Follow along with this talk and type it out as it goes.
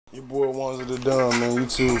Your boy Ones of the Dumb, man.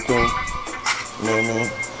 YouTube king.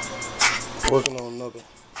 Man. Working on another.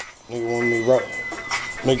 Nigga want me rock.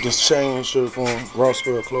 Make this chain shirt for him. Raw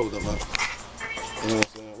Square Clothing, man. You know what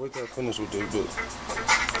I'm saying? Wait till I finish with this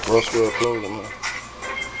bitch. Raw Square Clothing, man.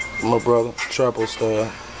 My brother, Trapo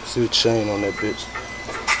style. See the chain on that bitch.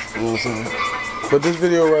 You know what I'm saying? But this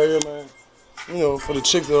video right here, man, you know, for the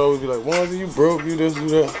chicks that always be like, Ones, you broke, you this, you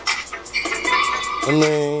that. I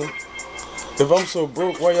mean, if I'm so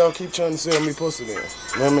broke, why y'all keep trying to sell me pussy then?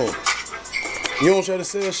 You know what I mean? You don't try to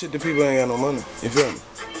sell shit to people that ain't got no money. You feel me?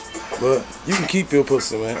 But you can keep your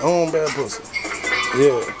pussy, man. I own bad pussy.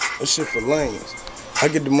 Yeah, that shit for lanes. I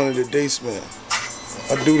get the money that they spend.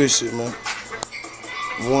 I do this shit, man.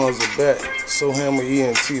 Ones are back. So Hammered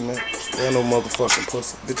Ent, man. They ain't no motherfucking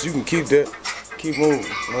pussy. Bitch, you can keep that. Keep moving.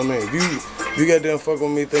 You know what I mean? If you goddamn fuck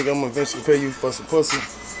with me, think I'm gonna eventually pay you for some pussy,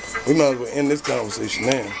 we might as well end this conversation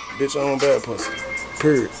now. Bitch, I own bad pussy.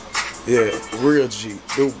 Period. Yeah, real G,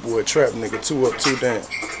 dope boy, trap nigga, 2 up, 2 down.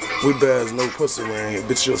 We bad as no pussy around here.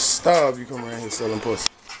 Bitch, you'll starve you come around here selling pussy.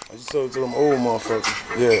 I just told it to them old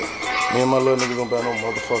motherfuckers. Yeah, me and my little niggas don't buy no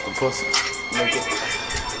motherfucking pussy. Nigga.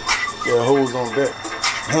 Yeah, hoes on deck.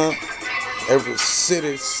 Huh? Every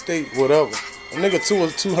city, state, whatever. A nigga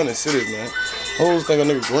 200 cities, man. Hoes think a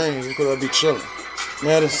nigga green because I be chillin'.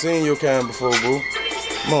 Man, I done seen your kind before, boo.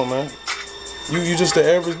 Come on, man. You just the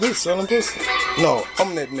average bitch selling pussy? No,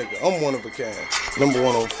 I'm that nigga. I'm one of a kind. Number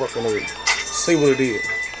one on fucking earth. Say what it is.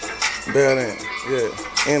 Bad ass.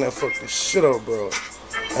 Yeah. And I fucked the shit up, bro.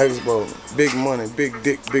 Expo. Big money, big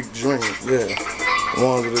dick, big dream. Yeah.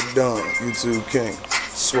 Ones of the dumb. YouTube king.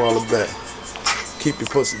 Swallow back. Keep your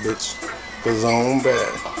pussy, bitch. Cause I own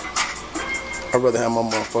bad. I'd rather have my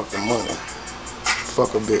motherfucking money.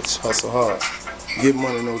 Fuck a bitch. Hustle hard. Get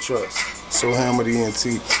money, no trust. So Hammered Ent,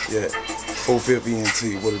 yeah. 450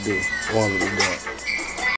 ENT, what it do? Ones of the dumb.